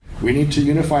we need to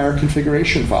unify our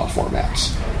configuration file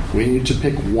formats. We need to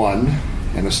pick one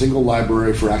and a single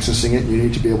library for accessing it. You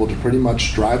need to be able to pretty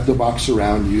much drive the box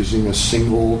around using a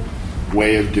single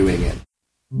way of doing it.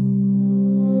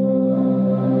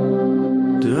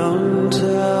 Don't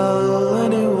tell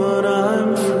anyone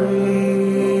I'm free.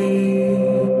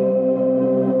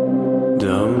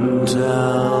 Don't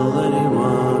tell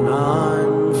anyone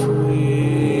I'm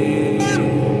free.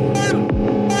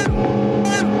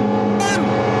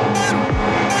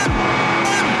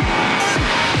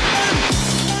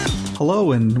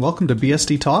 Hello and welcome to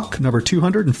BSD Talk number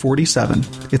 247.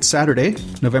 It's Saturday,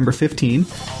 November 15,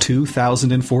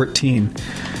 2014.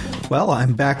 Well,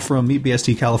 I'm back from Meet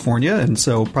BSD California, and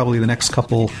so probably the next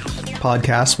couple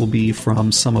podcasts will be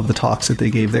from some of the talks that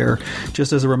they gave there.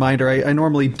 Just as a reminder, I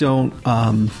normally don't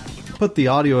put the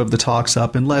audio of the talks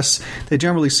up unless they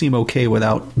generally seem okay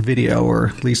without video, or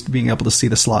at least being able to see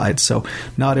the slides. So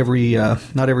not every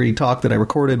talk that I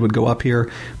recorded would go up here,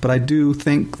 but I do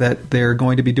think that they're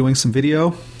going to be doing some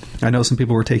video. I know some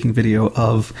people were taking video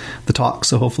of the talk,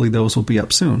 so hopefully those will be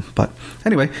up soon. But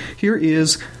anyway, here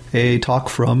is a talk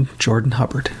from Jordan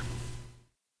Hubbard.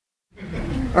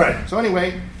 All right, so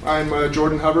anyway, I'm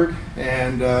Jordan Hubbard,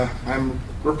 and I'm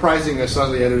reprising a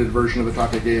slightly edited version of the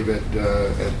talk I gave at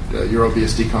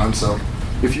EuroBSDCon, so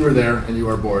if you were there and you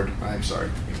are bored, I'm sorry.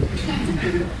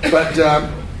 But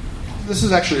this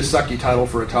is actually a sucky title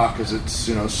for a talk, because it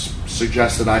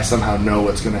suggests that I somehow know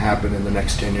what's going to happen in the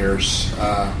next 10 years,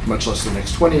 much less the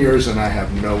next 20 years, and I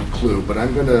have no clue. But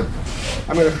I'm going to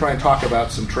try and talk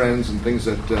about some trends and things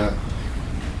that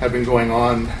have been going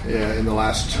on in the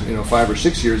last 5 or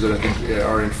 6 years that I think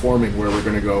are informing where we're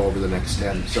going to go over the next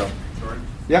 10. So,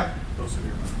 yeah.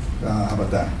 How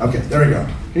about that? Okay, there we go.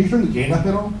 Can you turn the gain up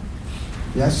at all?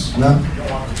 Yes? No?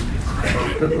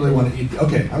 Don't really want to eat.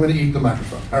 Okay, I'm going to eat the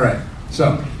microphone. All right.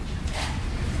 So,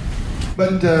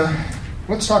 but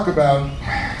let's talk about,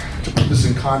 to put this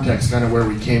in context, kind of where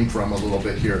we came from a little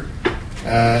bit here.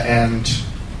 And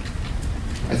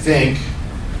I think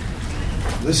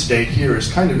this date here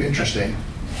is kind of interesting,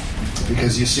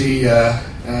 because you see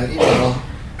an email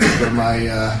from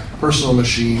my personal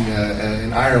machine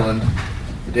in Ireland,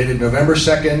 dated November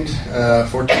 2nd,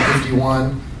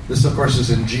 1451. This, of course, is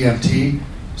in GMT.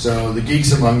 So the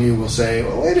geeks among you will say,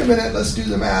 well, wait a minute, let's do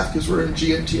the math, because we're in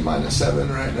GMT minus 7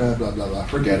 right now, blah, blah, blah.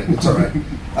 Forget it. It's all right.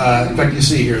 In fact, you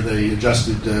see here the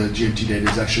adjusted GMT date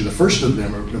is actually the 1st of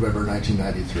November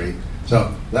 1993.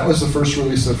 So that was the first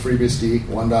release of FreeBSD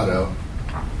 1.0.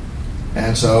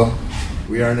 And so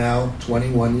we are now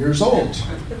 21 years old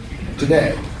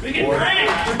today.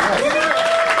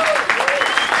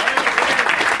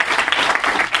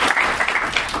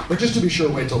 But just to be sure,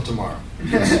 wait till tomorrow.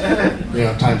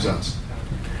 Time zones.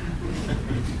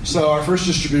 So our first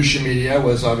distribution media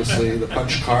was obviously the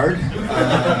punch card.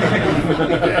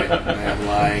 Okay, I'm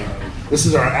lying. This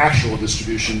is our actual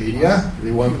distribution media, the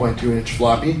 1.2-inch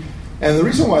floppy. And the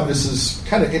reason why this is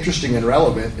kind of interesting and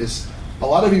relevant is a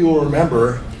lot of you will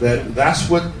remember that that's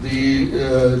what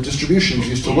the distributions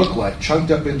used to look like,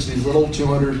 chunked up into these little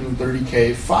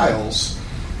 230K files,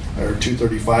 or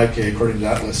 235K according to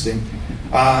that listing.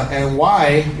 And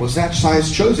why was that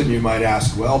size chosen, you might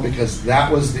ask? Well, because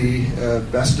that was the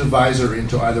best divisor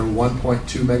into either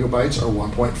 1.2 megabytes or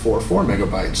 1.44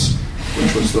 megabytes,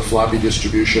 which was the floppy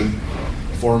distribution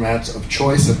formats of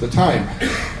choice at the time.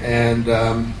 And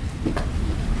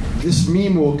this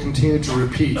meme will continue to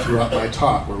repeat throughout my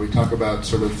talk, where we talk about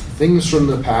sort of things from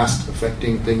the past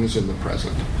affecting things in the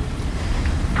present.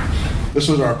 This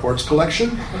was our ports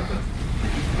collection.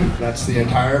 That's the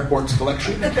entire ports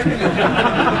collection.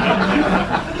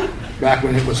 Back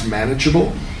when it was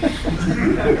manageable.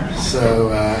 So,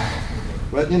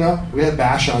 but we had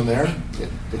Bash on there.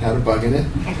 It had a bug in it.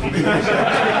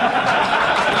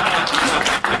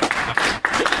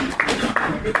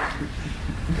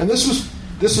 And this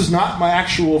is not my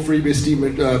actual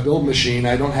FreeBSD build machine.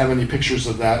 I don't have any pictures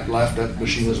of that left. That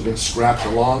machine has been scrapped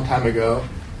a long time ago.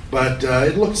 But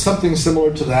it looked something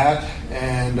similar to that,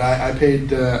 and I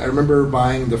paid. I remember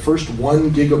buying the first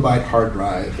 1 gigabyte hard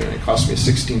drive, and it cost me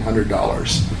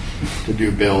 $1,600 to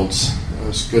do builds. It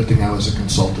was a good thing I was a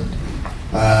consultant.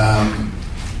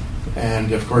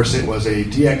 And of course, it was a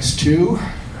DX2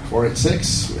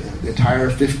 486, the entire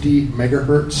 50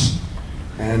 megahertz,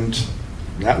 and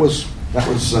that was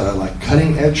like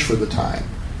cutting edge for the time.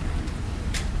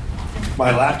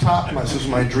 My laptop, this was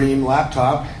my dream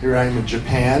laptop. Here I am in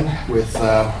Japan with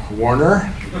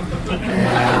Warner.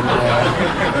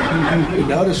 And you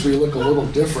notice we look a little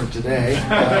different today.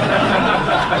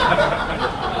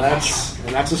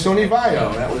 that's a Sony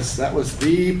Vaio. That was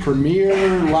the premier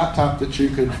laptop that you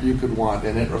could want,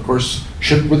 and it of course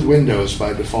shipped with Windows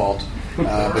by default.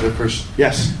 But of course,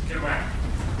 yes.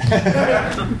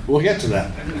 We'll get to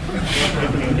that.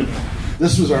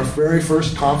 This was our very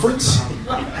first conference.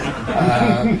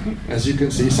 As you can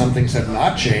see, some things have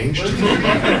not changed.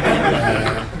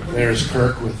 There's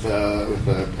Kirk with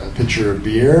a pitcher of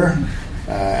beer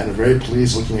and a very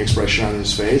pleased-looking expression on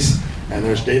his face. And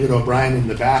there's David O'Brien in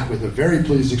the back with a very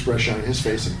pleased expression on his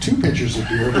face and 2 pitchers of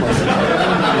beer plus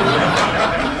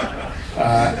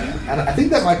and I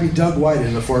think that might be Doug White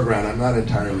in the foreground. I'm not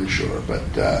entirely sure, but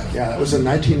yeah, that was in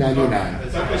 1999.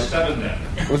 It's up to 7 then.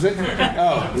 Was it?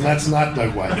 Oh, then that's not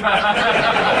Doug White.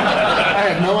 I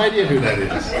have no idea who that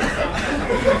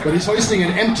is. But he's hoisting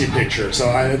an empty picture, so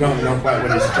I don't know quite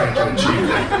what he's trying to achieve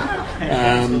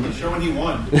there. Showing he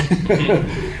won.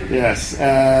 Yes.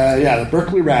 Yeah, the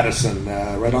Berkeley Radisson,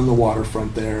 right on the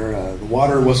waterfront there. The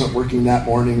water wasn't working that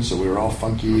morning, so we were all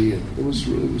funky, and it was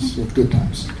good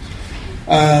times.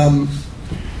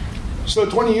 So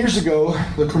 20 years ago,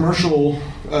 the commercial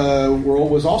world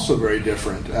was also very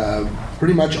different.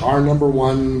 Pretty much our number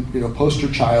one, poster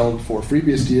child for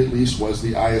FreeBSD at least was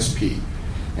the ISP,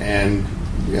 and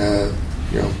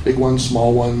big ones,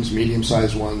 small ones,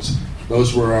 medium-sized ones.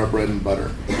 Those were our bread and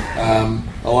butter.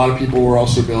 A lot of people were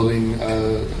also building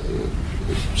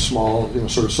small,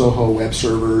 sort of Soho web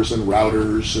servers and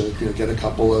routers. Get a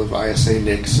couple of ISA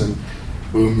NICs, and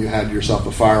boom, you had yourself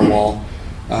a firewall.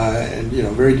 And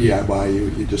very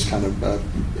DIY. You just kind of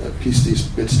pieced these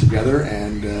bits together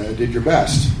and did your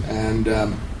best. And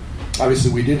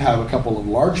obviously, we did have a couple of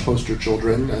large poster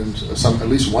children, and at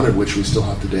least one of which we still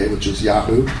have today, which is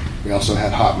Yahoo. We also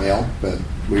had Hotmail, but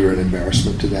we were an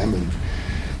embarrassment to them, and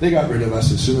they got rid of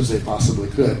us as soon as they possibly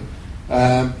could.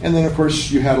 And then, of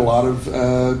course, you had a lot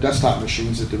of desktop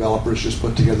machines that developers just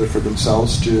put together for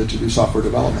themselves to do software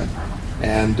development.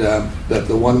 And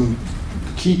the one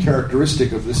key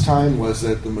characteristic of this time was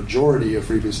that the majority of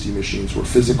FreeBSD machines were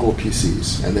physical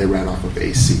PCs, and they ran off of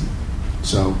AC.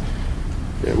 So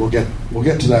yeah, we'll get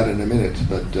to that in a minute,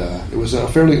 but it was a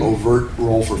fairly overt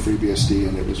role for FreeBSD,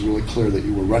 and it was really clear that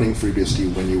you were running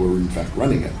FreeBSD when you were in fact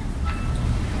running it.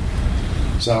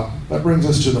 So that brings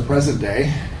us to the present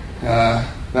day.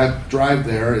 That drive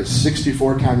there is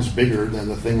 64 times bigger than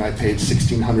the thing I paid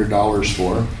 $1,600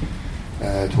 for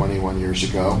 21 years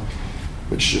ago,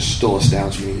 which just still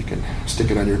astounds me. You can stick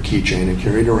it on your keychain and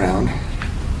carry it around.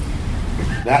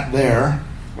 That there,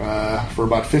 for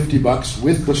about $50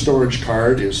 with the storage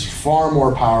card, is far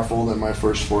more powerful than my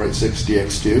first 486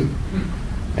 DX2.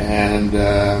 And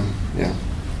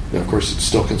of course, it's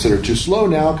still considered too slow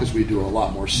now because we do a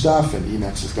lot more stuff, and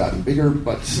Emacs has gotten bigger.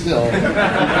 But still,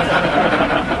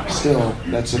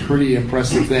 that's a pretty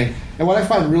impressive thing. And what I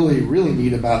find really, really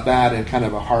neat about that, and kind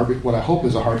of what I hope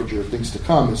is a harbinger of things to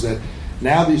come, is that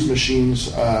now these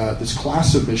machines, this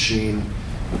class of machine,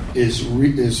 is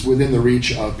within the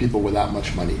reach of people without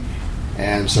much money.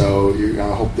 And so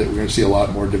I hope that we're going to see a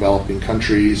lot more developing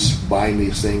countries buying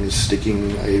these things,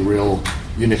 sticking a real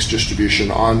Unix distribution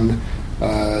on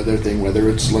their thing, whether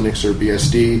it's Linux or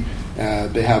BSD.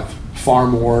 They have far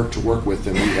more to work with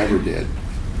than we ever did.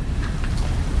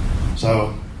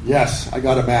 So, yes, I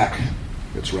got a Mac.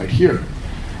 It's right here.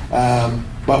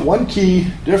 But one key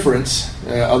difference,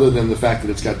 other than the fact that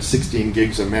it's got 16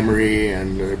 gigs of memory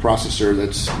and a processor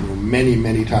that's many,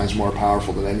 many times more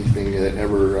powerful than anything that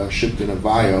ever shipped in a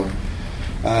Vaio,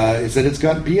 is that it's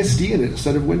got BSD in it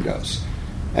instead of Windows.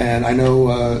 And I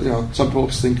know, some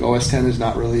folks think OS X is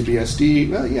not really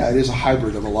BSD. Well, yeah, it is a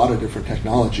hybrid of a lot of different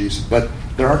technologies, but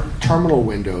there are terminal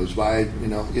windows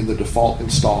in the default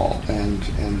install, and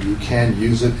you can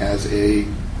use it as a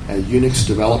Unix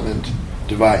development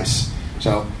device.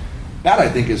 So that, I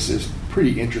think, is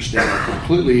pretty interesting and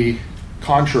completely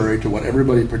contrary to what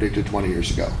everybody predicted 20 years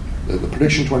ago. The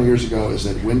prediction 20 years ago is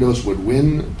that Windows would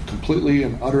win completely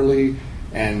and utterly,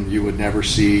 and you would never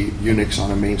see Unix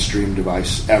on a mainstream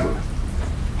device ever.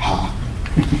 Ha.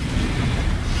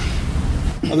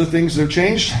 Other things that have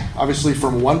changed, obviously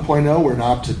from 1.0 we're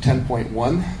now up to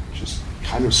 10.1, which is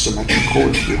kind of symmetrical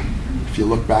if you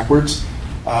look backwards.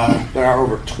 There are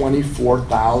over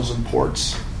 24,000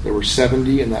 ports. There were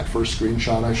 70 in that first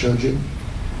screenshot I showed you.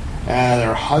 There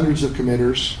are hundreds of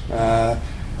committers,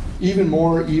 even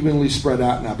more evenly spread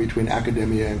out now between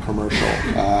academia and commercial.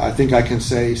 I think I can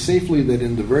say safely that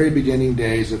in the very beginning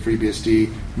days of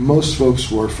FreeBSD, most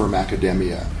folks were from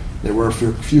academia. There were a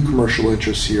few commercial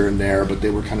interests here and there, but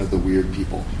they were kind of the weird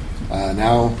people.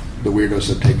 Now the weirdos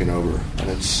have taken over,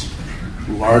 and it's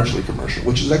largely commercial,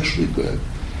 which is actually good.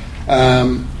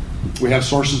 We have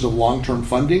sources of long-term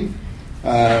funding.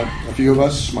 A few of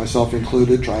us, myself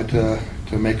included, tried to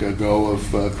make a go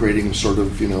of creating sort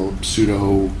of,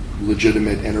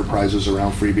 pseudo-legitimate enterprises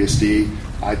around FreeBSD.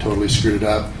 I totally screwed it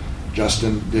up.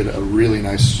 Justin did a really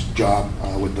nice job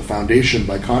with the foundation,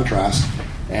 by contrast,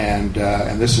 and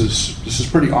this is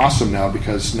pretty awesome now,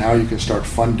 because now you can start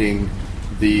funding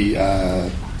the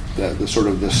sort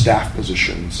of the staff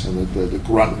positions and the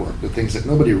grunt work, the things that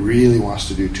nobody really wants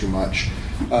to do too much,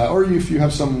 or if you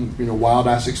have some wild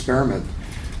ass experiment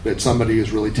that somebody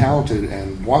is really talented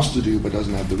and wants to do but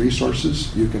doesn't have the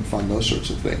resources, you can fund those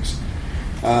sorts of things.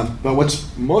 But what's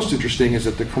most interesting is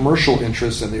that the commercial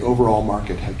interests and the overall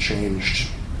market have changed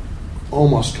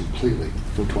almost completely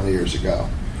from 20 years ago.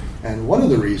 And one of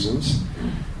the reasons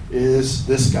is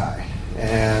this guy.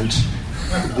 And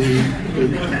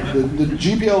the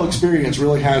GPL experience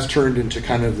really has turned into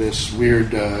kind of this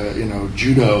weird,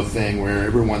 judo thing where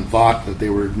everyone thought that they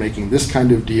were making this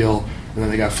kind of deal, and then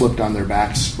they got flipped on their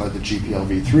backs by the GPL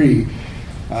v3.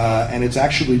 And it's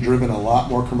actually driven a lot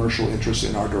more commercial interest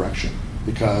in our direction,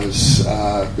 because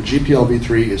the GPL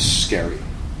v3 is scary.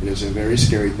 It is a very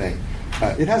scary thing.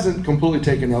 It hasn't completely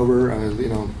taken over.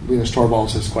 Linus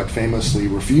Torvalds has quite famously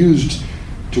refused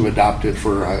to adopt it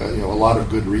for a lot of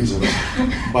good reasons,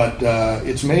 but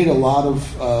it's made a lot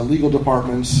of legal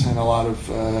departments and a lot of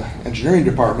engineering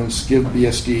departments give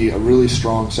BSD a really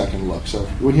strong second look. So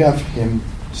we have him,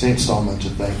 St. Stallman, to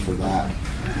thank for that.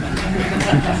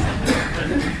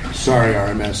 Sorry,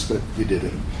 RMS, but you did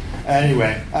it.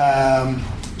 Anyway,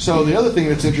 so the other thing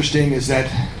that's interesting is that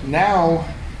now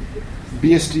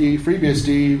BSD,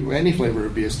 FreeBSD, any flavor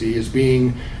of BSD is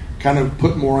being kind of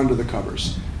put more under the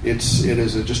covers. It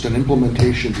is just an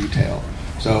implementation detail.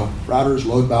 So routers,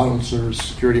 load balancers,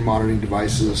 security monitoring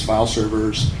devices, file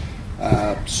servers,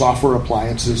 software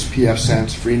appliances,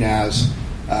 pfSense, FreeNAS,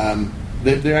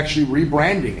 they're actually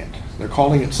rebranding it. They're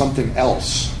calling it something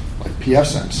else, like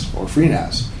pfSense or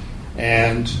FreeNAS.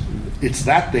 And it's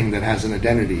that thing that has an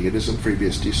identity. It isn't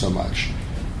FreeBSD so much.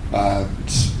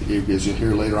 As you'll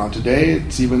hear later on today,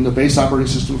 it's even the base operating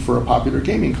system for a popular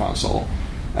gaming console.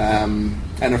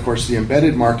 And of course, the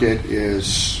embedded market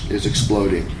is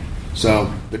exploding.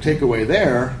 So the takeaway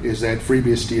there is that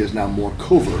FreeBSD is now more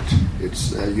covert.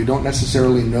 It's you don't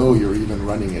necessarily know you're even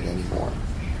running it anymore.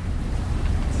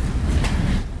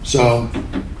 So,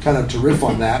 kind of to riff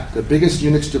on that, the biggest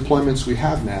Unix deployments we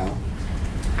have now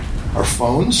are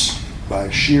phones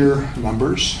by sheer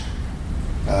numbers,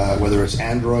 whether it's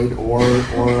Android or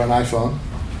an iPhone.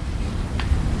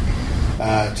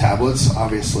 Tablets,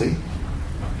 obviously.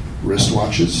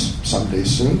 Wristwatches, someday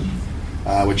soon,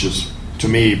 which is, to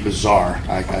me, bizarre.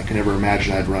 I can never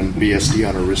imagine I'd run BSD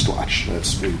on a wristwatch.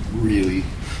 That's really,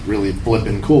 really blip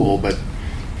and cool, but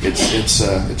it's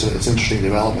interesting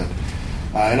development.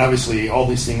 And obviously, all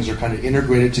these things are kind of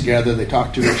integrated together. They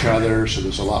talk to each other, so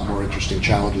there's a lot more interesting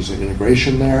challenges in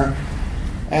integration there.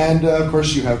 And, of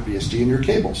course, you have BSD in your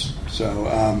cables. So,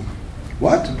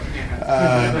 what?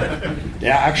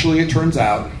 Yeah, actually, it turns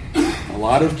out a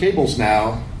lot of cables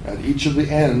now, at each of the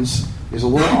ends, is a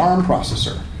little ARM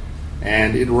processor.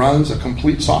 And it runs a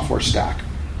complete software stack.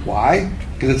 Why?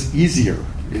 Because it's easier.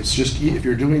 It's just, if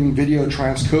you're doing video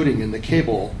transcoding in the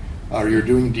cable, or you're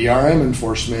doing DRM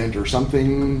enforcement or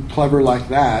something clever like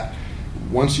that,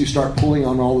 once you start pulling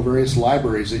on all the various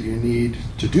libraries that you need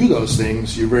to do those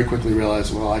things, you very quickly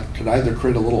realize, well, I could either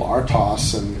create a little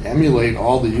RTOS and emulate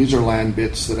all the userland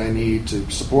bits that I need to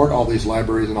support all these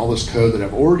libraries and all this code that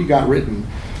I've already got written,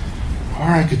 or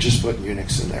I could just put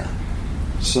Unix in there.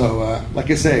 So, like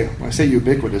I say, when I say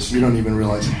ubiquitous, you don't even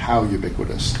realize how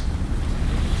ubiquitous.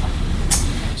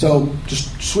 So,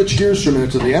 just switch gears for a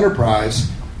minute to the enterprise.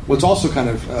 What's also kind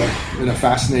of been a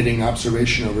fascinating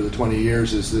observation over the 20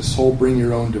 years is this whole bring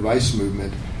your own device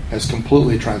movement has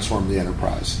completely transformed the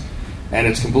enterprise. And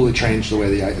it's completely changed the way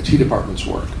the IT departments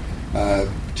work.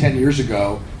 10 years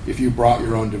ago, if you brought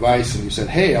your own device and you said,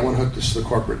 hey, I want to hook this to the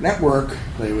corporate network,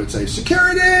 they would say,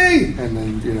 security! And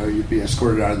then, you'd be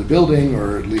escorted out of the building,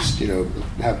 or at least,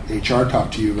 have HR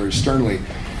talk to you very sternly.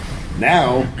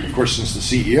 Now, of course, since the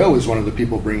CEO is one of the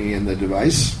people bringing in the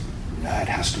device, it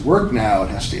has to work now. It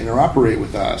has to interoperate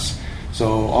with us.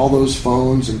 So all those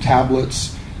phones and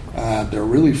tablets, they're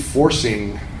really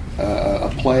forcing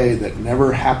a play that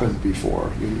never happened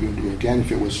before. Again,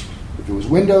 if it was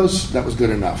Windows, that was good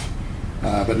enough.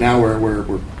 But now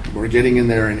we're getting in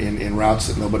there in routes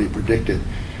that nobody predicted.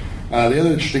 The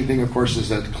other interesting thing, of course, is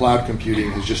that cloud computing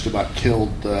has just about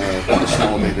killed the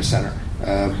small data center.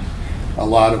 A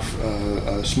lot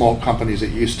of small companies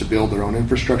that used to build their own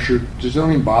infrastructure just don't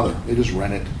even bother. They just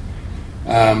rent it.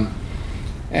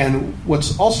 And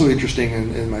what's also interesting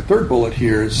in my third bullet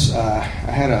here is I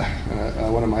had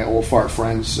one of my old fart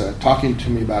friends talking to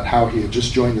me about how he had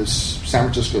just joined this San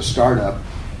Francisco startup,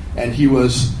 and he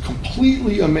was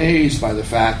completely amazed by the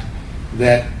fact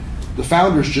that the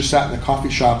founders just sat in the coffee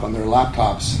shop on their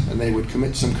laptops, and they would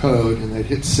commit some code, and they'd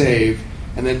hit save,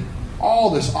 and then all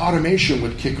this automation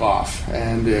would kick off,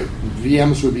 and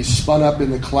VMs would be spun up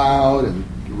in the cloud, and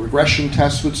regression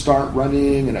tests would start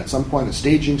running, and at some point a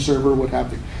staging server would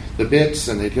have the bits,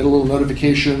 and they'd get a little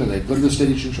notification, and they'd go to the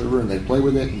staging server, and they'd play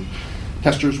with it, and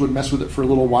testers would mess with it for a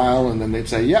little while, and then they'd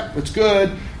say, yep, it's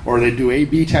good, or they'd do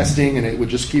A/B testing, and it would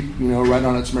just keep right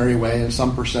on its merry way, and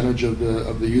some percentage of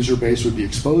the user base would be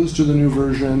exposed to the new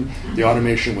version. The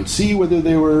automation would see whether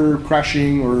they were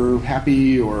crashing or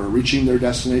happy or reaching their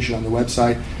destination on the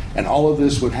website, and all of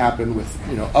this would happen with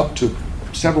up to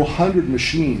several hundred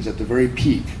machines at the very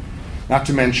peak, not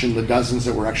to mention the dozens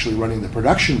that were actually running the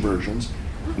production versions.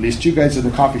 And these two guys in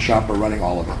the coffee shop are running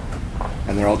all of it.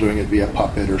 And they're all doing it via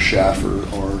Puppet or Chef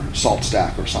or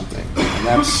SaltStack or something. And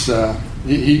that's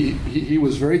he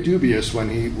was very dubious when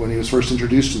he was first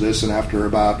introduced to this, and after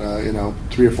about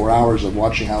 3 or 4 hours of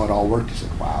watching how it all worked, he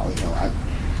said, wow,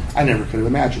 I never could have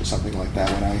imagined something like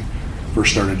that when I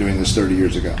first started doing this 30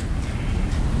 years ago.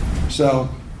 So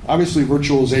obviously,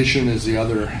 virtualization is the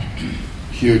other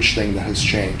huge thing that has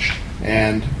changed.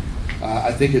 And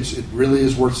I think it really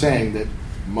is worth saying that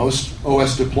most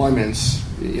OS deployments,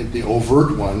 the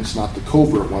overt ones, not the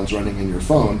covert ones running in your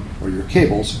phone or your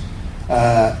cables,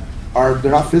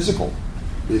 they're not physical.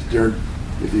 If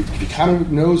you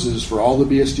count noses for all the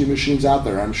BSD machines out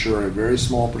there, I'm sure a very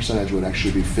small percentage would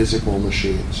actually be physical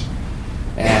machines.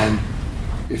 And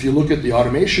if you look at the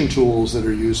automation tools that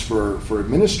are used for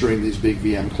administering these big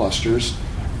VM clusters,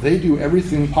 they do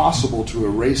everything possible to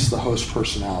erase the host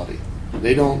personality.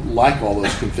 They don't like all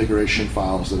those configuration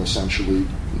files that essentially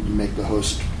make the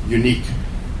host unique.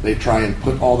 They try and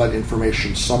put all that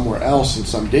information somewhere else in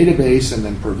some database and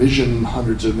then provision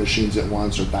hundreds of machines at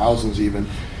once, or thousands even.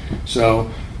 So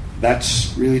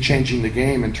that's really changing the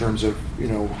game in terms of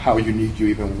how unique you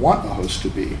even want the host to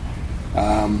be.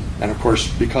 And of course,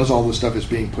 because all this stuff is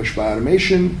being pushed by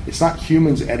automation, it's not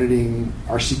humans editing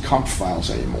RC-comp files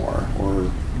anymore or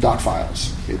dot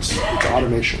files. It's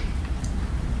automation.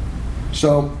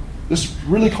 So this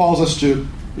really calls us to,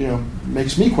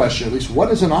 makes me question at least, what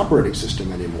is an operating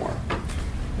system anymore?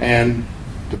 And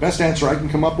the best answer I can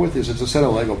come up with is it's a set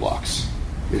of Lego blocks.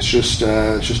 It's just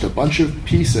a bunch of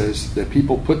pieces that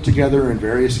people put together in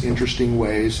various interesting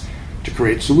ways to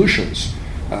create solutions.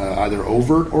 Either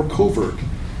overt or covert.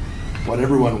 What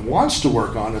everyone wants to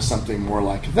work on is something more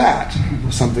like that,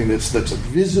 something that's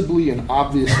visibly and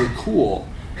obviously cool.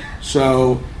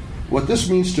 So what this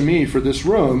means to me for this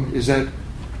room is that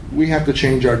we have to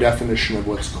change our definition of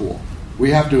what's cool.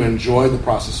 We have to enjoy the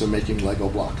process of making Lego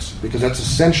blocks, because that's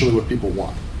essentially what people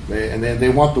want. They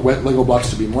want the Lego blocks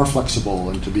to be more flexible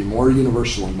and to be more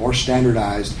universal and more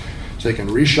standardized, so they can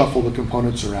reshuffle the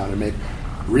components around and make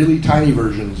really tiny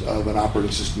versions of an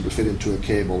operating system to fit into a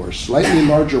cable, or slightly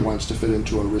larger ones to fit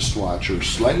into a wristwatch, or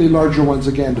slightly larger ones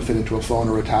again to fit into a phone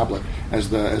or a tablet. As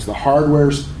the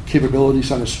hardware's capabilities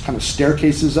kind of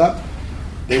staircases up,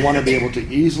 they want to be able to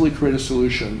easily create a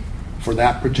solution for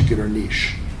that particular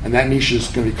niche, and that niche is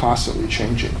going to be constantly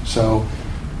changing. So,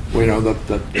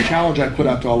 the challenge I put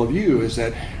out to all of you is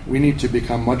that we need to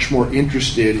become much more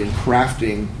interested in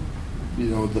crafting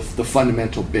the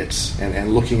fundamental bits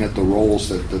and looking at the roles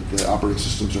that the operating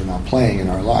systems are now playing in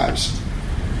our lives.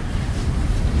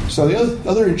 So the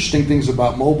other interesting things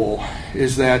about mobile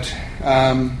is that,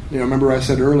 remember I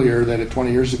said earlier that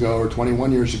 20 years ago or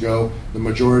 21 years ago, the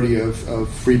majority of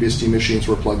FreeBSD machines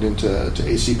were plugged into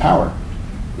AC power.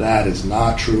 That is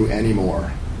not true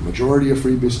anymore. The majority of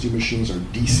FreeBSD machines are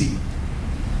DC,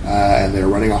 and they're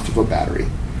running off of a battery.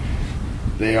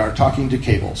 They are talking to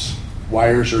cables.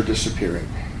 Wires are disappearing.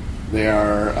 They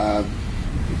are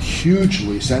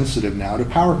hugely sensitive now to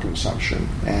power consumption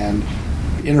and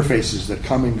interfaces that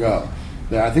come and go.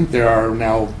 I think there are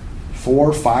now 4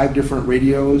 or 5 different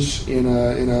radios in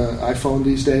a iPhone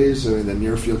these days. I mean, the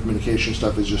near-field communication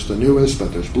stuff is just the newest,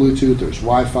 but there's Bluetooth, there's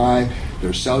Wi-Fi,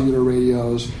 there's cellular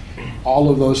radios. All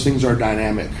of those things are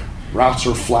dynamic. Routes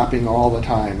are flapping all the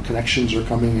time. Connections are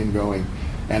coming and going.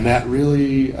 And that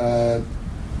really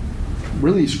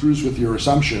screws with your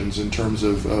assumptions in terms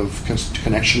of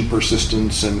connection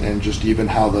persistence and just even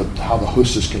how the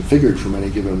host is configured from any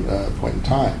given point in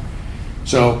time.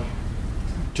 So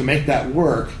to make that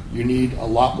work, you need a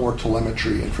lot more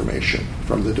telemetry information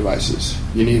from the devices.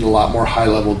 You need a lot more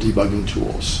high-level debugging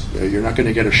tools. You're not going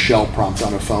to get a shell prompt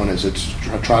on a phone as it's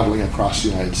traveling across the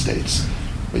United States.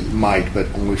 But you might, but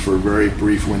only for very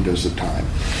brief windows of time.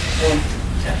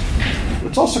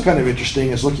 What's also kind of interesting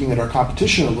is looking at our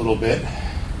competition a little bit.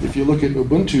 If you look at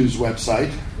Ubuntu's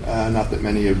website, not that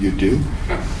many of you do,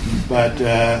 but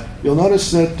you'll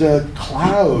notice that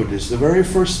cloud is the very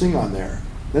first thing on there.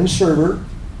 Then server,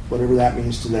 whatever that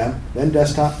means to them, then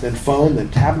desktop, then phone, then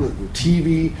tablet, and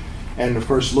TV, and of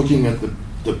course looking at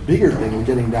the bigger thing and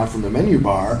getting down from the menu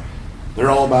bar, they're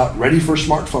all about ready for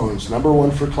smartphones, number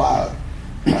one for cloud.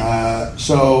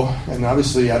 And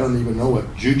obviously I don't even know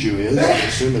what Juju is. I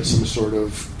assume it's some sort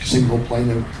of single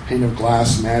pane of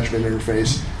glass management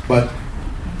interface, but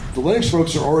the Linux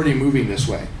folks are already moving this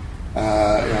way.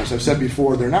 As I've said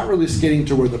before, they're not really skating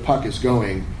to where the puck is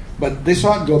going, but they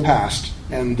saw it go past,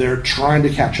 and they're trying to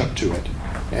catch up to it.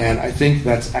 And I think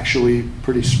that's actually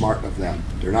pretty smart of them.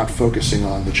 They're not focusing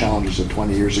on the challenges of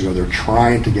 20 years ago. They're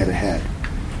trying to get ahead.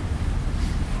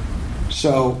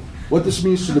 So what this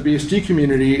means to the BSD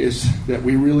community is that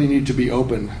we really need to be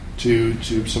open to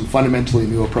some fundamentally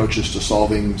new approaches to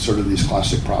solving sort of these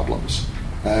classic problems.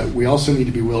 We also need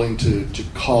to be willing to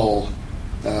cull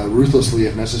ruthlessly,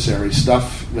 if necessary,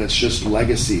 stuff that's just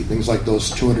legacy, things like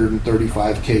those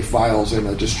 235K files in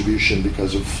a distribution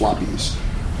because of floppies.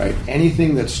 Right?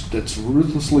 Anything that's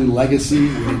ruthlessly legacy,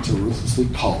 we need to ruthlessly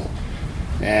cull.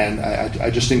 And I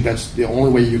just think that's the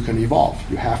only way you can evolve.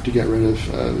 You have to get rid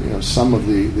of some of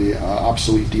the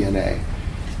obsolete DNA.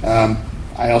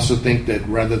 I also think that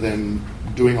rather than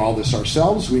doing all this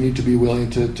ourselves, we need to be willing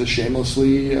to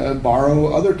shamelessly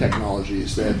borrow other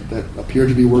technologies that appear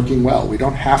to be working well. We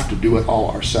don't have to do it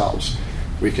all ourselves.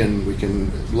 We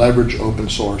can leverage open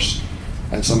source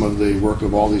and some of the work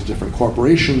of all these different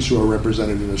corporations who are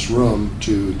represented in this room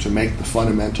to make the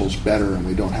fundamentals better, and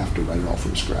we don't have to write it all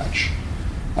from scratch.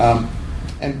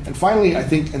 And finally, I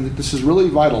think, and this is really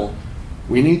vital,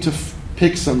 we need to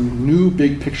pick some new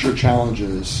big picture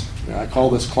challenges. I call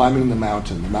this climbing the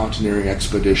mountain, the mountaineering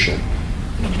expedition.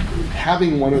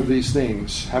 Having one of these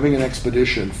things, having an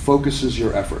expedition, focuses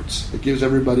your efforts. It gives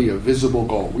everybody a visible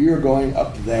goal. We are going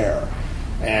up there,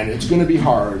 and it's going to be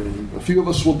hard, and a few of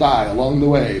us will die along the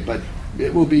way, but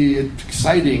it will be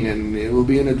exciting, and it will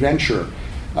be an adventure.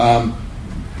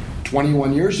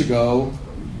 21 years ago,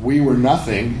 we were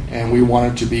nothing, and we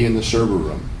wanted to be in the server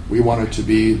room. We wanted to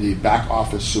be the back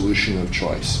office solution of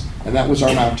choice, and that was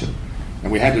our mountain.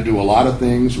 And we had to do a lot of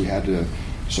things. We had to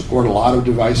support a lot of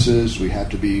devices. We had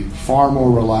to be far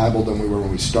more reliable than we were when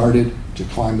we started to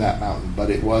climb that mountain. But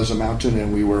it was a mountain,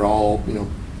 and we were all,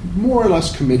 more or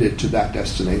less committed to that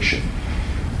destination.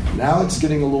 Now it's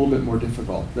getting a little bit more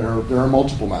difficult. There are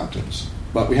multiple mountains,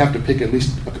 but we have to pick at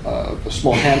least a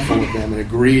small handful of them and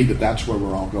agree that that's where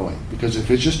we're all going. Because if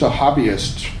it's just a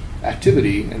hobbyist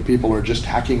activity and people are just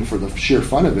hacking for the sheer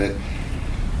fun of it,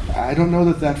 I don't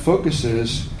know that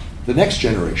focuses the next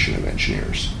generation of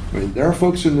engineers. I mean, there are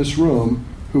folks in this room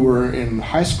who were in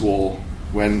high school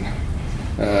when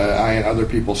I and other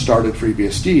people started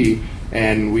FreeBSD,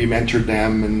 and we mentored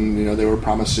them, and they were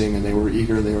promising, and they were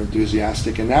eager, and they were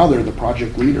enthusiastic, and now they're the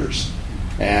project leaders.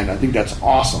 And I think that's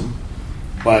awesome.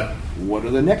 But what are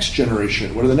the next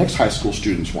generation, what do the next high school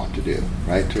students want to do,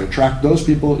 right? To attract those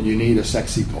people, you need a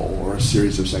sexy goal or a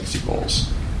series of sexy goals.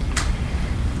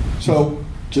 So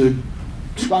to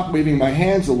stop waving my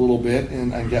hands a little bit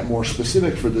and get more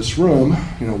specific for this room,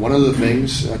 one of the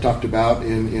things I talked about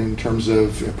in terms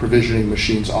of provisioning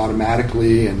machines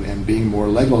automatically and being more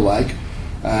Lego-like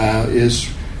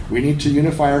is we need to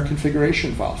unify our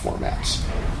configuration file formats.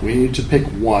 We need to pick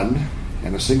one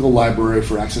and a single library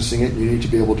for accessing it. You need to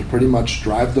be able to pretty much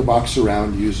drive the box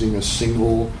around using a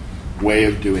single way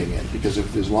of doing it, because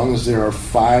as long as there are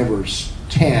 5 or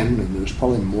 10, and there's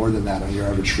probably more than that on your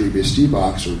average FreeBSD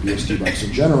box or BSD box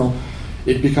in general,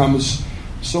 it becomes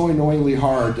so annoyingly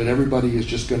hard that everybody is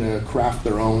just going to craft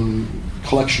their own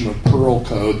collection of Perl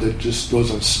code that just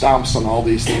goes and stomps on all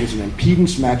these things, and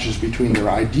impedance matches between their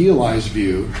idealized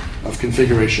view of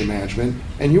configuration management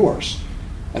and yours.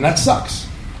 And that sucks,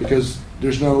 because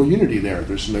there's no unity there.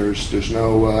 There's no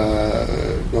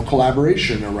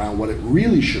collaboration around what it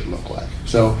really should look like.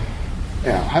 So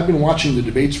I've been watching the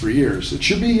debates for years. It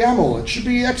should be YAML. It should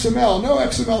be XML. No,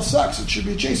 XML sucks. It should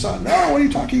be JSON. No, what are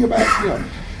you talking about?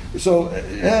 So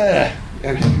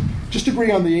just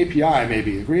agree on the API,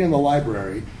 maybe. Agree on the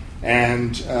library,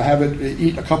 and have it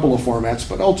eat a couple of formats.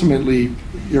 But ultimately,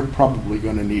 you're probably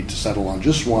going to need to settle on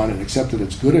just one and accept that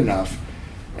it's good enough.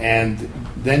 And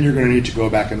then you're going to need to go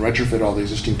back and retrofit all the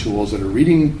existing tools that are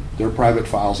reading their private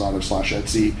files out of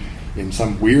 /etc in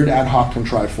some weird ad hoc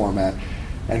contrived format,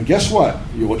 And guess what?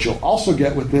 What you'll also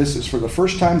get with this is for the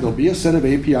first time there'll be a set of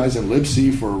APIs in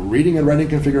libc for reading and writing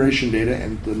configuration data,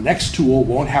 and the next tool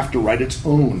won't have to write its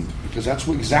own, because that's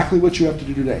exactly what you have to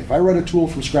do today. If I write a tool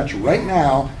from scratch right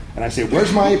now and I say,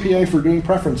 where's my API for doing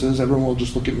preferences, everyone will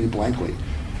just look at me blankly.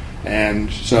 And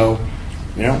so,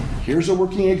 here's a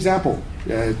working example.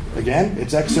 Again,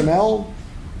 it's XML.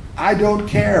 I don't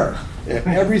care.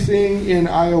 Everything in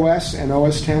iOS and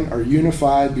OS X are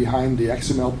unified behind the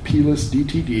XML plist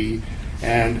DTD,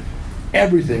 and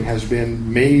everything has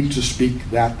been made to speak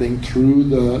that thing through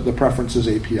the preferences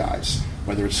APIs.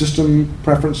 Whether it's system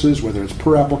preferences, whether it's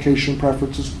per application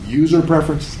preferences, user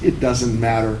preferences, it doesn't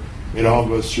matter. It all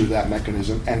goes through that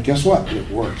mechanism. And guess what? It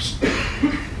works.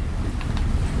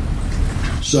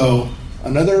 So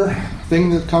another thing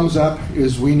that comes up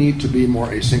is we need to be more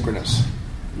asynchronous.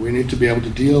 We need to be able to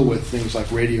deal with things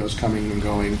like radios coming and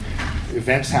going,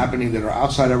 events happening that are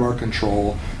outside of our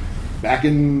control. Back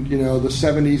in the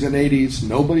 70s and 80s,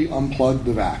 nobody unplugged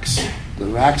the VAX. The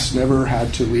VAX never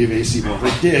had to leave AC mode.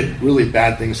 It did. Really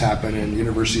bad things happen, and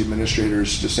university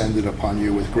administrators descended upon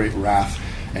you with great wrath,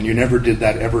 and you never did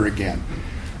that ever again.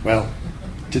 Well,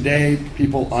 today,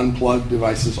 people unplug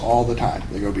devices all the time.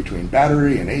 They go between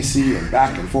battery and AC and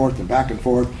back and forth and back and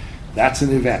forth. That's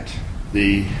an event.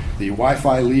 The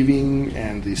Wi-Fi leaving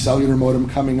and the cellular modem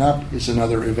coming up is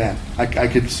another event. I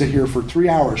could sit here for 3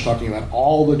 hours talking about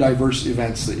all the diverse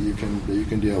events that you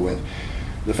can deal with.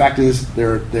 The fact is,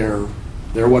 they're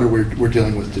what we're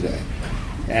dealing with today.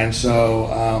 And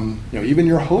so, even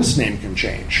your host name can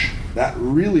change. That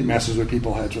really messes with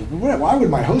people's heads. Why would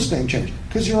my host name change?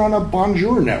 Because you're on a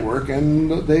Bonjour network,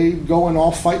 and they go and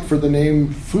all fight for the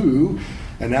name Foo,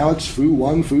 and now it's Foo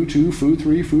 1, Foo 2, Foo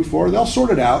 3, Foo 4. They'll sort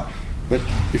it out. But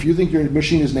if you think your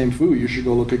machine is named Foo, you should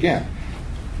go look again.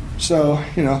 So,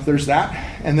 there's that.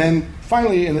 And then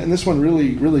finally, and this one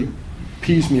really, really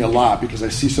peeves me a lot because I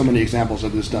see so many examples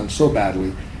of this done so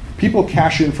badly. People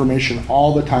cache information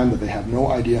all the time that they have no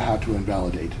idea how to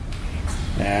invalidate.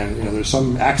 And there's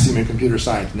some axiom in computer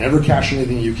science: never cache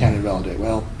anything you can't invalidate.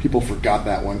 Well, people forgot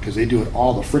that one because they do it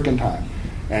all the frickin' time.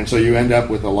 And so you end up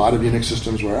with a lot of Unix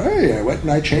systems where, hey, I went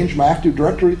and I changed my Active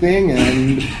Directory thing,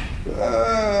 and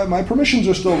my permissions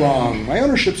are still wrong. My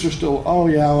ownerships are still,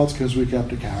 well, it's because we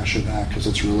kept a cache of that because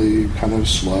it's really kind of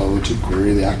slow to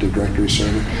query the Active Directory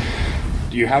server.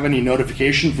 Do you have any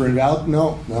notification for invalid?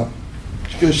 No.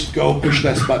 Just go push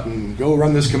this button. Go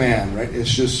run this command, right?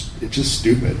 It's just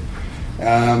stupid.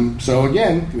 So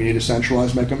again, we need a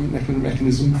centralized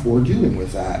mechanism for dealing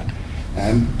with that.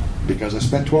 And because I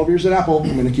spent 12 years at Apple,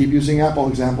 I'm going to keep using Apple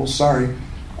examples. Sorry.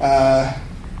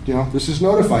 This is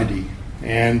Notify-D.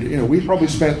 And we probably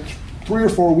spent 3 or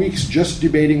 4 weeks just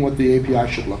debating what the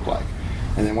API should look like.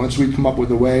 And then once we come up with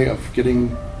a way of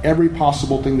getting every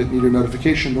possible thing that needed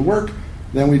notification to work,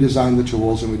 then we designed the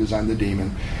tools and we designed the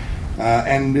daemon.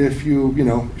 And if you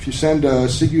send a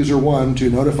SIG-user1 to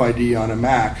Notify-D on a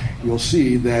Mac, you'll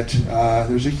see that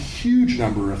there's a huge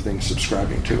number of things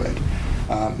subscribing to it.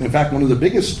 In fact, one of the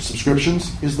biggest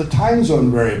subscriptions is the time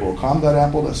zone variable,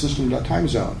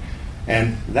 com.apple.system.timezone.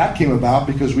 And that came about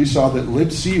because we saw that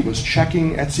libc was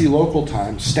checking Etsy local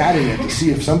time, statting it to see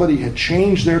if somebody had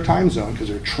changed their time zone because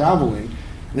they're traveling,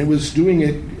 and it was doing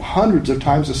it hundreds of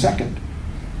times a second.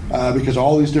 Because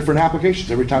all these different applications,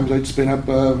 every time I'd spin up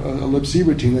a libc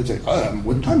routine, they'd say,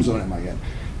 what time zone am I in?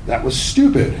 That was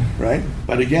stupid, right?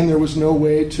 But again, there was no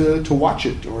way to watch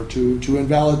it or to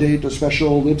invalidate a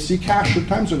special libc cache of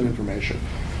time zone information.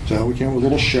 So we came up with a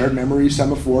little shared memory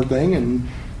semaphore thing, and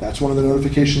that's one of the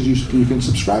notifications you can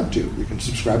subscribe to. You can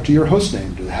subscribe to your host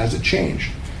name. Has it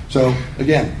changed? So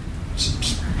again,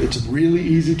 it's really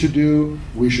easy to do.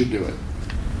 We should do it.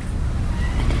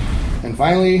 And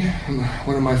finally,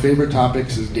 one of my favorite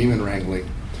topics is daemon wrangling.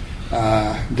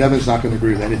 Devin's not going to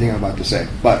agree with anything I'm about to say,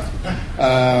 but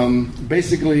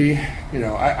basically,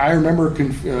 I remember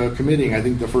committing, I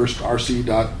think, the first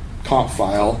rc.conf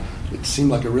file. It seemed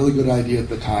like a really good idea at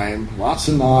the time. Lots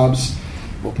of knobs.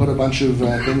 We'll put a bunch of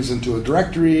things into a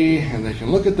directory, and they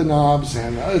can look at the knobs,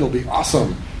 and it'll be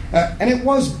awesome. And it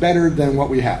was better than what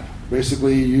we had.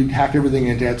 Basically, you'd hack everything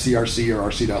into etcrc or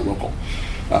rc.local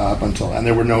and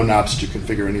there were no knobs to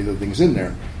configure any of the things in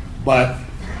there. But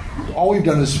all we've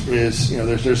done is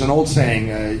there's an old saying,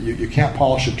 you can't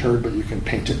polish a turd, but you can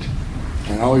paint it.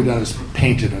 And all we've done is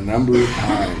paint it a number of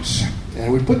times.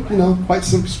 And we put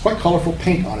quite colorful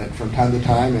paint on it from time to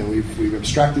time, and we've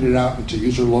abstracted it out into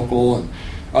user local and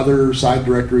other side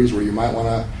directories where you might want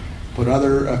to put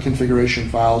other configuration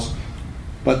files.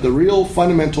 But the real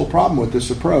fundamental problem with this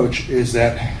approach is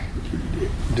that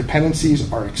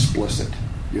dependencies are explicit.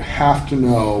 You have to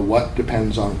know what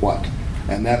depends on what.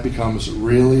 And that becomes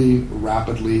really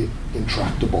rapidly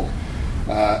intractable.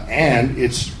 And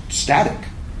it's static.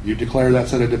 You declare that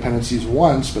set of dependencies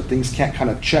once, but things can't kind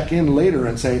of check in later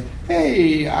and say,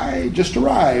 hey, I just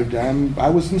arrived. I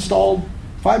was installed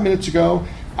 5 minutes ago.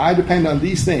 I depend on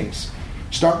these things.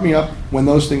 Start me up when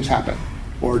those things happen.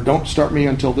 Or don't start me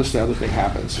until this other thing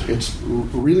happens. It's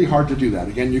really hard to do that.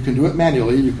 Again, you can do it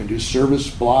manually. You can do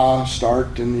service, blah,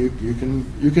 start, and you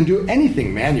can do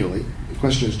anything manually. The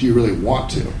question is, do you really want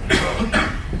to?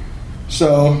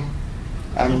 So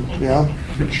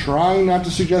I'm trying not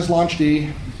to suggest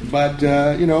LaunchD, but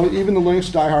even the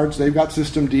Linux diehards, they've got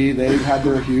systemd. They've had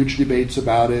their huge debates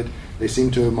about it. They seem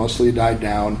to have mostly died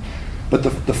down. But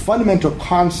the fundamental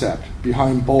concept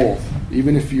behind both,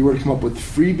 even if you were to come up with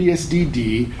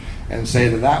FreeBSD and say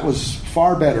that was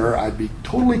far better, I'd be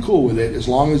totally cool with it as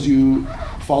long as you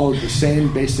followed the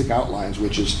same basic outlines,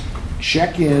 which is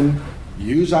check in,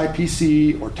 use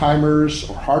IPC or timers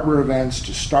or hardware events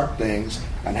to start things,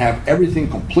 and have everything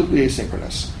completely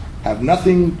asynchronous. Have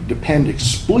nothing depend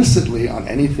explicitly on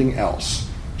anything else.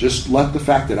 Just let the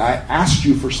fact that I asked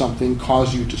you for something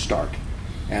cause you to start.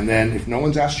 And then if no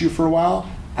one's asked you for a while,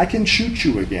 I can shoot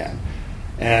you again.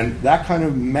 And that kind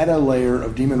of meta layer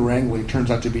of daemon wrangling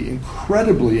turns out to be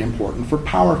incredibly important for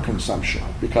power consumption,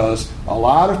 because a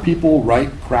lot of people write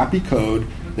crappy code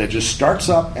that just starts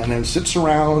up and then sits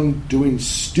around doing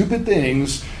stupid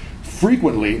things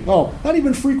frequently. Well, not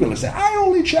even frequently. Say, I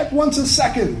only check once a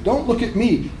second. Don't look at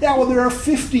me. Yeah, well, there are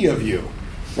 50 of you,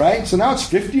 right? So now it's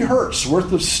 50 hertz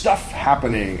worth of stuff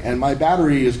happening, and my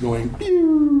battery is going pew.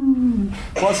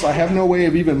 Plus, I have no way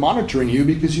of even monitoring you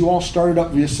because you all started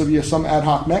up via some ad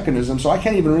hoc mechanism, so I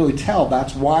can't even really tell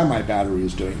that's why my battery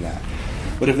is doing that.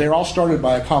 But if they're all started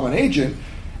by a common agent,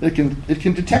 it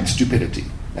can detect stupidity,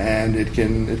 and it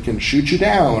can shoot you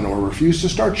down or refuse to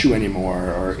start you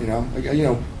anymore. Or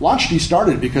LaunchD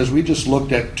started because we just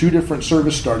looked at two different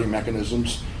service starting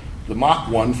mechanisms: the mock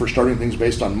one for starting things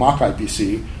based on mock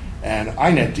IPC, and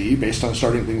inetd based on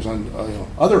starting things on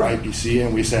other IPC,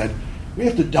 and we said, we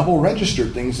have to double register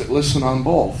things that listen on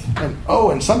both.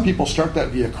 And some people start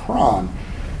that via cron.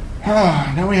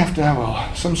 Now we have to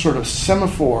have some sort of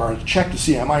semaphore to check to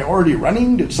see, am I already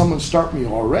running? Did someone start me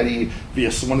already? Via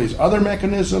one of these other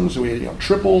mechanisms, we had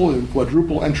triple and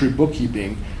quadruple entry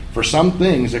bookkeeping for some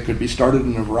things that could be started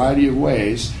in a variety of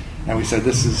ways. And we said,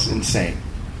 this is insane.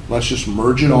 Let's just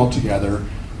merge it all together.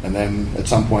 And then at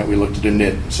some point we looked at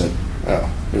init and said, oh,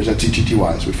 there's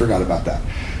TTTYs. We forgot about that.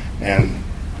 And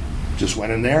just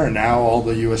went in there, and now all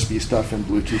the USB stuff and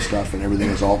Bluetooth stuff and everything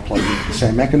is all plugged into the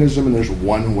same mechanism, and there's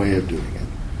one way of doing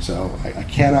it. So I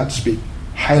cannot speak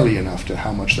highly enough to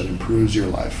how much that improves your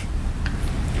life.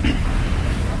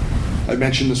 I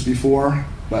mentioned this before,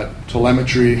 but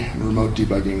telemetry and remote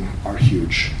debugging are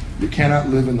huge. You cannot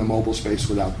live in the mobile space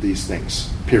without these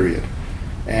things, period.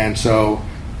 And so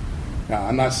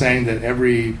I'm not saying that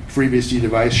every FreeBSD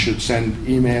device should send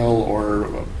email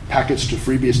or packets to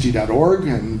freebsd.org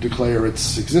and declare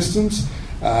its existence.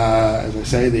 As I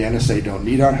say, the NSA don't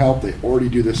need our help. They already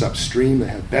do this upstream. They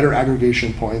have better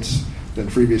aggregation points than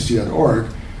freebsd.org.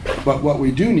 But what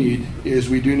we do need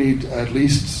is at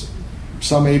least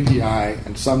some API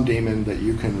and some daemon that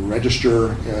you can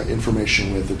register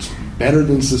information with. It's better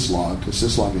than syslog, because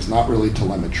syslog is not really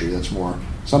telemetry. That's more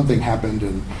something happened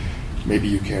and maybe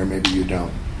you care, maybe you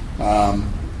don't.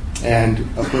 And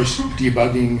of course,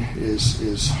 debugging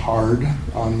is hard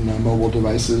on mobile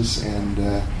devices. And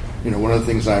one of the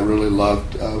things I really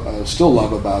still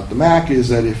love about the Mac is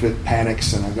that if it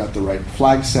panics and I've got the right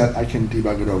flag set, I can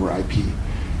debug it over IP.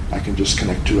 I can just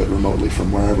connect to it remotely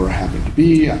from wherever I happen to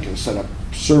be. I can set up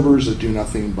servers that do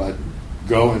nothing but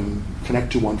go and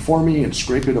connect to one for me and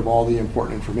scrape it of all the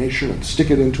important information and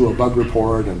stick it into a bug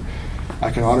report, and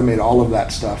I can automate all of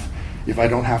that stuff if I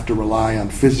don't have to rely on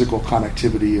physical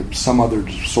connectivity of some other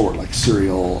sort, like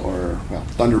Serial or,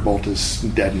 Thunderbolt is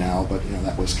dead now, but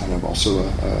that was kind of also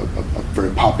a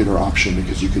very popular option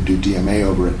because you could do DMA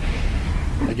over it.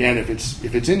 Again, if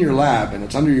it's in your lab and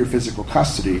it's under your physical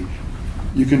custody,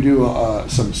 you can do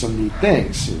some neat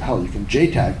things. Hell, you can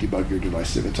JTAG debug your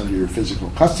device if it's under your physical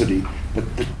custody,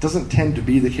 but that doesn't tend to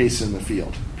be the case in the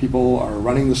field. People are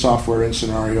running the software in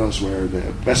scenarios where the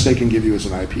best they can give you is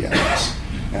an IP address.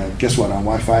 And guess what, on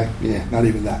Wi-Fi? Yeah, not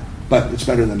even that. But it's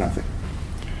better than nothing.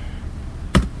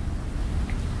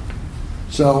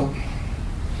 So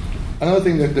another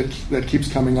thing that keeps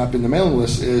coming up in the mailing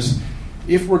list is,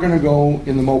 if we're going to go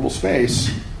in the mobile space,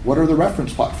 what are the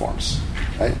reference platforms?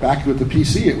 Right? Back with the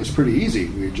PC, it was pretty easy.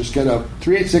 We just get a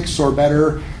 386 or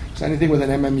better, it's anything with an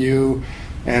MMU,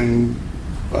 and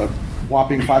a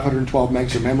whopping 512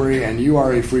 megs of memory, and you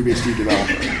are a FreeBSD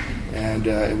developer. and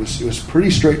it was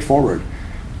pretty straightforward.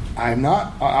 I'm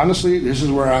not, honestly, this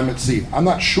is where I'm at sea. I'm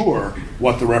not sure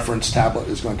what the reference tablet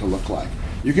is going to look like.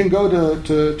 You can go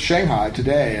to Shanghai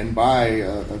today and buy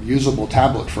a usable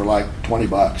tablet for like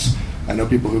 $20. I know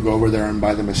people who go over there and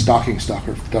buy them as stocking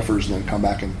stuffers and then come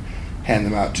back and hand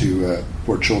them out to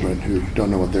poor children who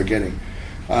don't know what they're getting.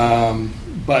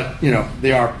 But,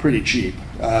 they are pretty cheap.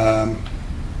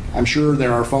 I'm sure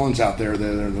there are phones out there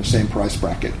that are in the same price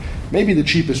bracket. Maybe the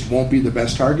cheapest won't be the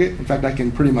best target. In fact, I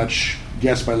can pretty much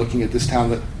guess by looking at this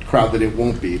crowd that it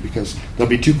won't be, because they'll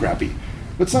be too crappy.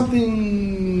 But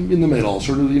something in the middle,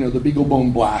 sort of, the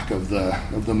BeagleBone Black of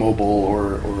the mobile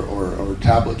or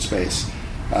tablet space,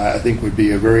 I think would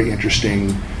be a very interesting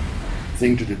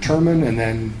thing to determine, and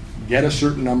then get a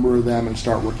certain number of them and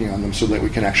start working on them so that we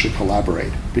can actually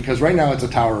collaborate. Because right now it's a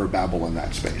Tower of Babel in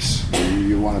that space.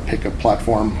 You want to pick a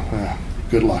platform,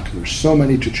 good luck. There's so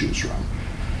many to choose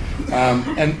from.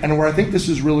 And where I think this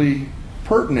is really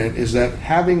pertinent is that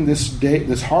having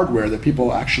this hardware that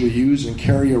people actually use and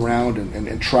carry around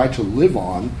and try to live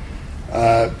on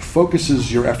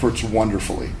focuses your efforts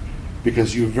wonderfully,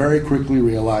 because you very quickly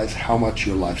realize how much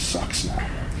your life sucks now.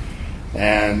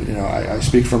 And I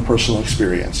speak from personal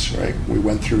experience, right? We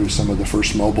went through some of the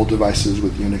first mobile devices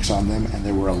with Unix on them, and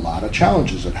there were a lot of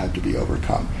challenges that had to be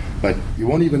overcome. But you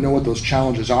won't even know what those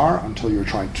challenges are until you're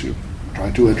trying to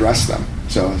address them.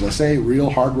 So as I say, real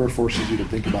hardware forces you to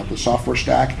think about the software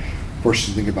stack, forces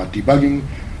you to think about debugging,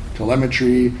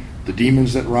 telemetry, the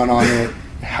daemons that run on it,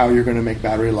 how you're going to make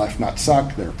battery life not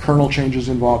suck. There are kernel changes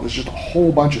involved. There's just a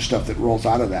whole bunch of stuff that rolls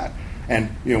out of that. And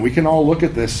we can all look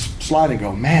at this slide and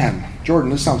go, man, Jordan,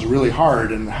 this sounds really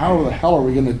hard, and how the hell are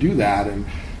we going to do that? And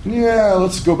yeah,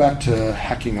 let's go back to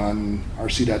hacking on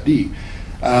RC.D.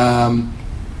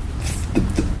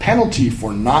 The penalty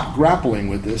for not grappling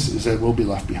with this is that we'll be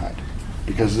left behind,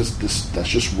 because that's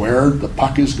just where the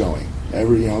puck is going.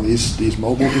 These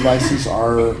mobile devices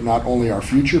are not only our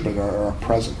future but are our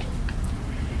present.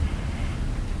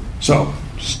 So,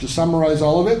 just to summarize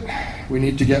all of it, we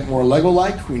need to get more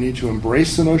Lego-like. We need to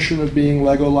embrace the notion of being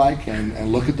Lego-like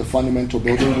and look at the fundamental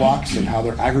building blocks and how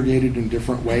they're aggregated in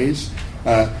different ways.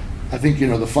 I think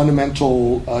the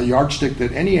fundamental yardstick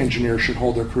that any engineer should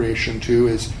hold their creation to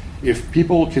is, if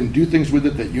people can do things with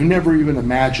it that you never even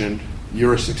imagined,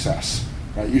 you're a success.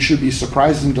 Right? You should be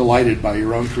surprised and delighted by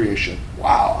your own creation.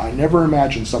 Wow, I never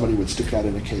imagined somebody would stick that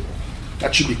in a cable.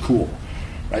 That should be cool,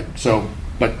 right?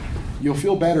 But you'll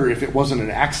feel better if it wasn't an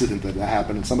accident that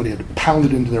happened and somebody had to pound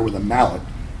it into there with a mallet.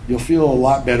 You'll feel a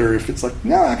lot better if it's like,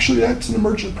 no, actually that's an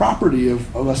emergent property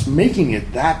of us making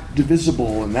it that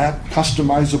divisible and that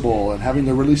customizable, and having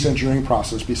the release engineering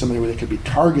process be something that can be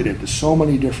targeted to so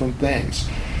many different things.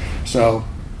 So,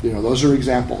 those are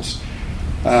examples.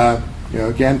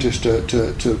 Again, just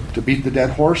to beat the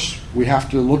dead horse, we have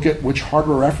to look at which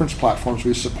hardware reference platforms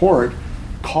we support,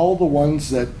 call the ones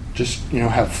that just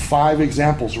have 5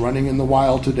 examples running in the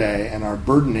wild today and are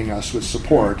burdening us with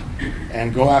support,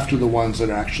 and go after the ones that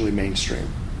are actually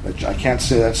mainstream. I can't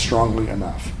say that strongly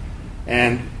enough.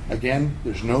 And again,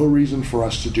 there's no reason for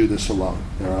us to do this alone.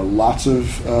 There are lots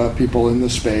of people in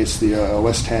this space, the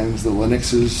OS Xs, the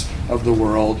Linuxes of the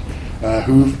world,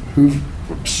 who've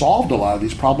solved a lot of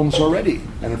these problems already.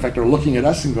 And in fact, are looking at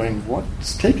us and going,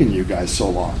 what's taking you guys so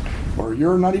long? Or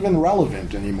you're not even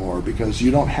relevant anymore because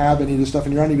you don't have any of this stuff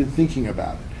and you're not even thinking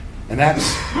about it. And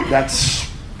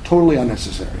that's totally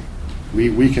unnecessary.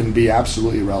 We can be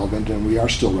absolutely relevant, and we are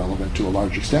still relevant to a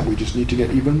large extent. We just need to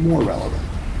get even more relevant.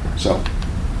 So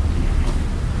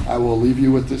I will leave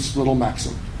you with this little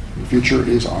maxim. The future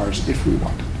is ours if we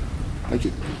want it. Thank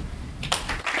you.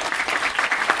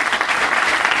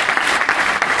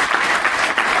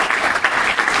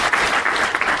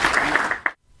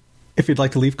 If you'd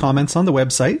like to leave comments on the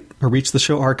website or reach the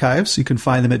show archives, you can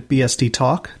find them at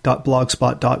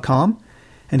bsdtalk.blogspot.com.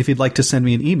 And if you'd like to send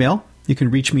me an email, you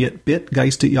can reach me at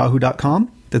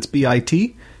bitgeist@yahoo.com. That's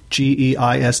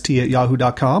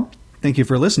bitgeist@yahoo.com. Thank you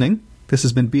for listening. This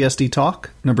has been BSD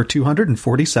Talk number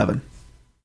 247.